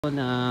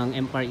ng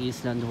Empire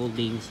Island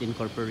Holdings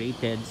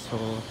Incorporated.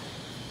 So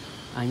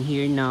I'm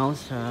here now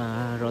sa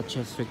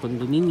Rochester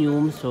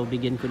Condominium. So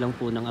bigyan ko lang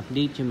po ng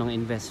update yung mga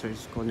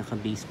investors ko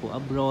naka-base po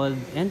abroad,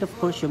 and of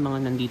course yung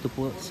mga nandito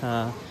po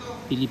sa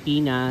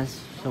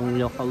Pilipinas, so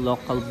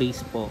local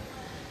base po.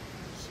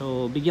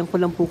 So bigyan ko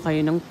lang po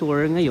kayo ng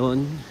tour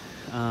ngayon,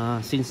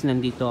 since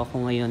nandito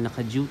ako ngayon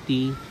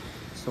naka-duty.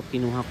 So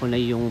kinuha ko na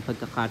yung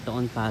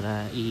pagkakataon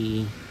para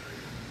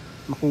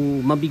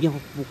mabigyan ko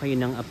po kayo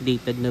ng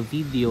updated na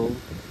video.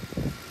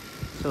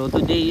 So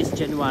today is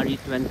January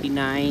 29,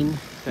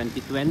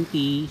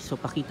 2020. So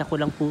pakita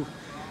ko lang po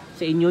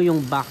sa inyo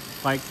yung back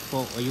part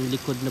po o yung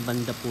likod na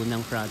banda po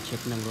ng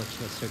project ng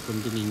Rochester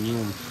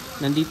Condominium.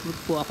 Nandito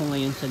po ako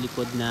ngayon sa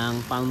likod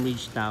ng Palm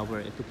Ridge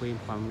Tower. Ito po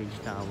yung Palm Ridge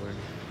Tower.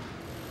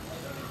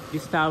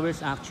 This tower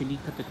is actually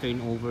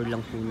kata-turnover lang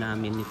po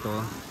namin ito.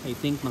 I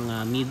think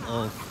mga mid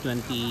of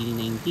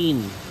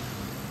 2019.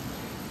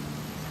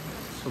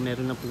 So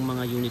meron na pong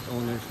mga unit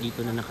owners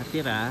dito na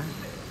nakatira.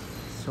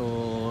 So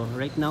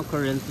right now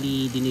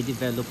currently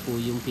dinidevelop po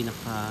yung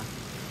pinaka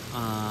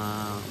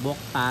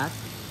walk path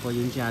o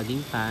yung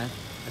jogging path.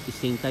 At the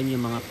same time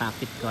yung mga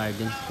pocket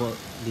gardens po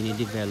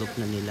dinidevelop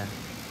na nila.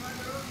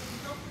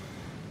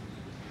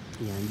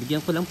 Yan,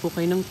 bigyan ko lang po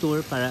kayo ng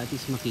tour para at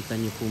least makita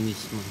nyo po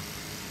mismo.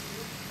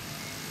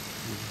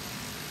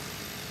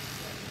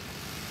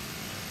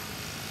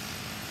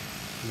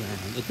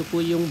 Yan. Ito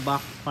po yung back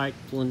part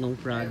po ng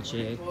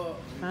project.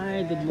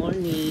 Hi, good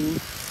morning.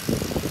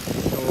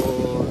 So,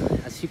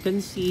 as you can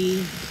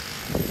see,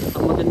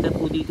 ang maganda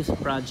po dito sa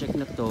project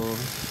na to,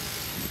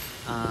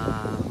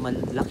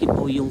 malaki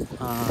po yung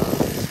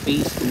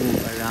space to move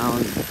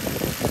around.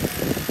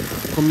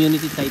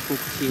 Community type po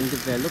kasi yung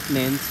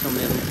development. So,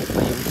 meron po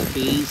kayong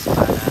space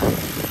para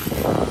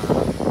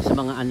sa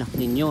mga anak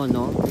ninyo,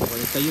 no? O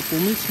kayo po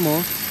mismo,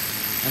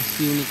 as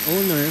unit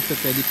owner, so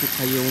pwede po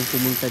kayong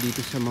pumunta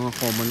dito sa mga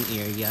common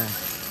area.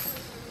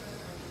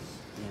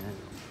 Yan.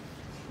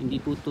 Hindi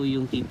po to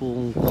yung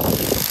tipong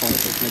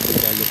concrete na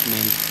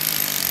development.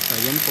 So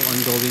yan po,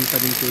 ongoing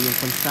pa rin po yung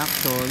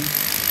construction.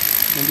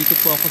 Nandito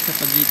po ako sa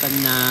pagitan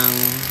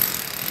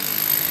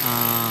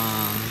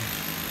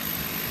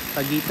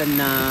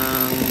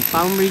ng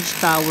Palm Ridge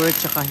Tower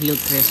tsaka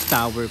Hillcrest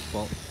Tower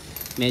po.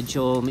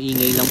 Medyo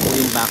maingay lang po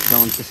yung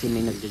background kasi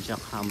may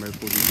nagja-jackhammer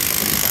po dito sa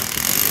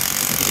construction.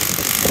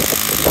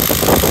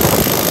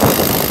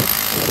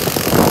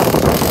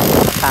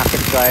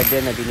 Pocket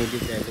garden na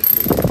dinidevelop po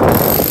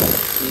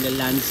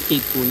nila,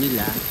 landscape po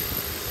nila.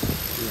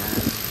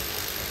 Yan.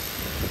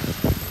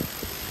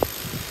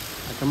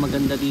 At ang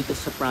maganda dito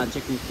sa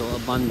project nito,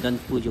 abundant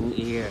po yung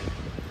air,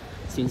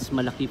 since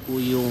malaki po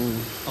yung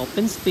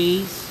open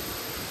space.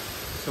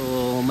 So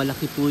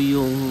malaki po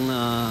yung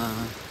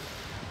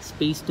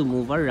space to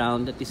move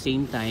around. At the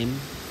same time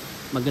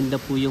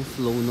maganda po yung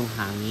flow ng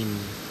hangin.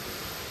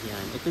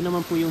 Yan. Ito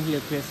naman po yung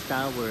Hillcrest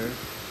Tower.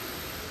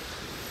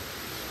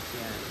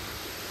 Yan.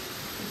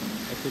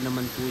 Ito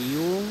naman po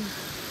yung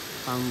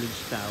Palm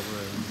Ridge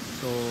Tower.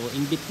 So,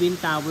 in between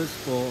towers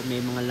po, may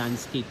mga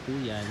landscape po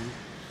yan.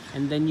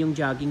 And then yung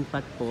jogging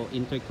path po,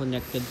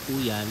 interconnected po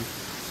yan.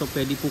 So,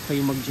 pwede po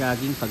kayo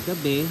mag-jogging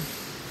paggabi.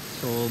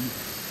 So,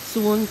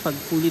 soon, pag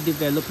fully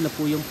developed na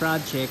po yung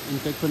project,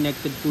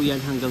 interconnected po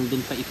yan hanggang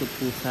dun pa ikot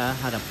po sa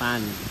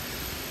harapan.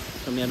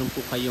 So, meron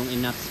po kayong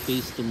enough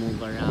space to move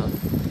around.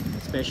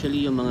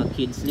 Especially yung mga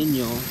kids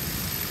ninyo,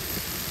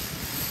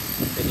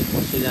 pwede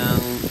po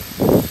silang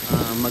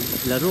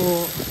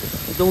maglaro.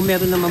 Though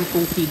meron naman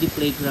pong kiddie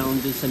playground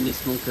dun sa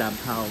mismong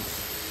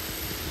clubhouse.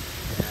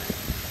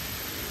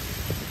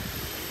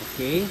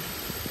 Okay,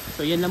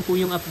 so yan lang po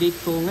yung update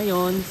ko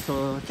ngayon.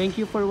 So thank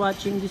you for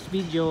watching this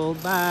video.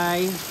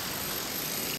 Bye!